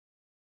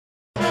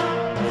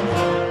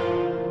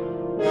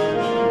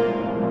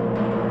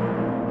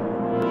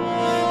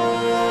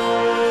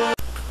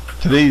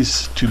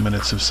Today's 2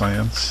 Minutes of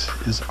Science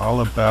is all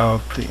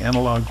about the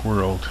analog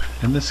world.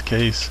 In this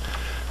case,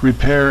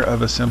 repair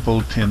of a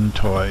simple tin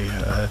toy,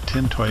 a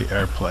tin toy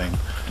airplane.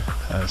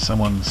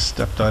 Someone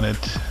stepped on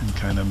it and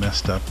kind of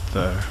messed up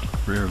the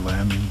rear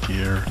landing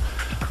gear,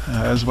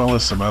 as well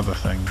as some other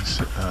things.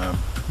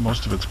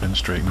 Most of it's been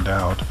straightened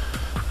out,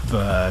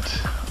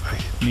 but I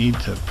need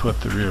to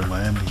put the rear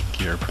landing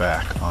gear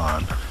back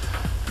on.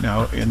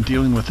 Now, in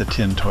dealing with the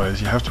tin toys,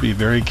 you have to be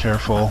very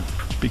careful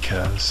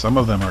because some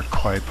of them are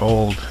quite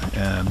old,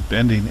 and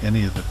bending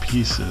any of the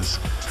pieces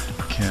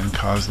can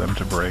cause them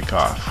to break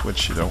off,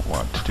 which you don't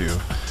want to do,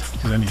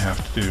 because then you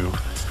have to do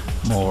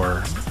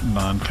more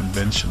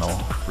non-conventional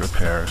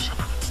repairs.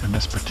 In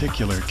this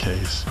particular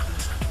case,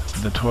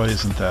 the toy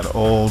isn't that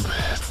old.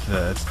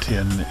 The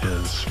tin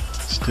is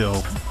still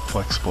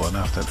flexible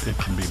enough that it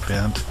can be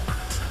bent,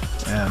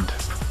 and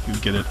you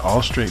get it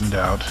all straightened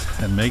out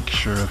and make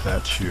sure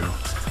that you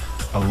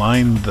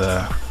align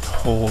the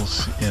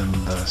holes in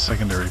the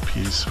secondary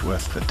piece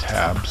with the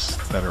tabs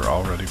that are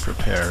already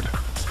prepared,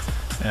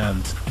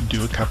 and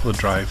do a couple of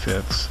dry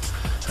fits,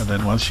 and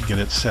then once you get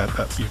it set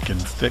up you can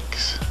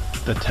fix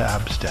the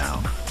tabs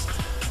down.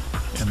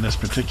 In this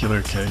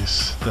particular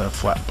case, the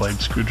flat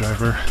blade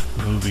screwdriver,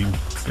 moving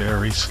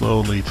very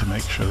slowly to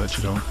make sure that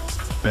you don't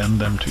bend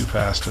them too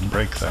fast and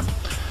break them,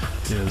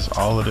 is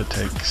all that it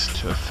takes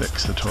to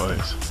fix the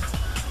toys.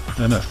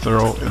 Then a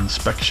thorough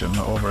inspection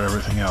over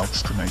everything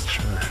else to make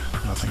sure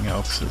nothing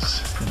else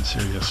is in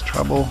serious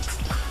trouble,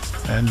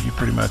 and you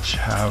pretty much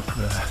have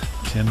the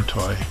tin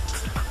toy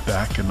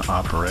back in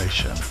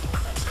operation.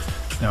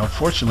 Now,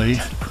 fortunately,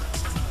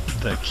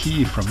 the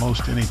key from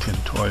most any tin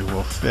toy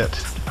will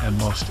fit in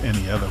most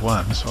any other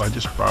one, so I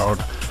just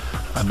borrowed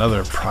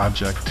another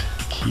project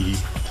key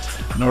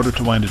in order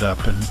to wind it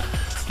up and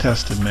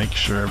test and make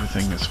sure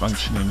everything is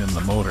functioning in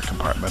the motor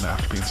compartment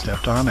after being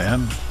stepped on,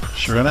 and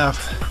sure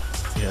enough,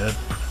 it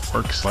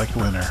works like a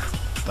winner.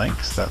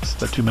 Thanks. That's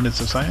the 2 Minutes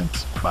of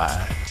Science.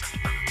 Bye.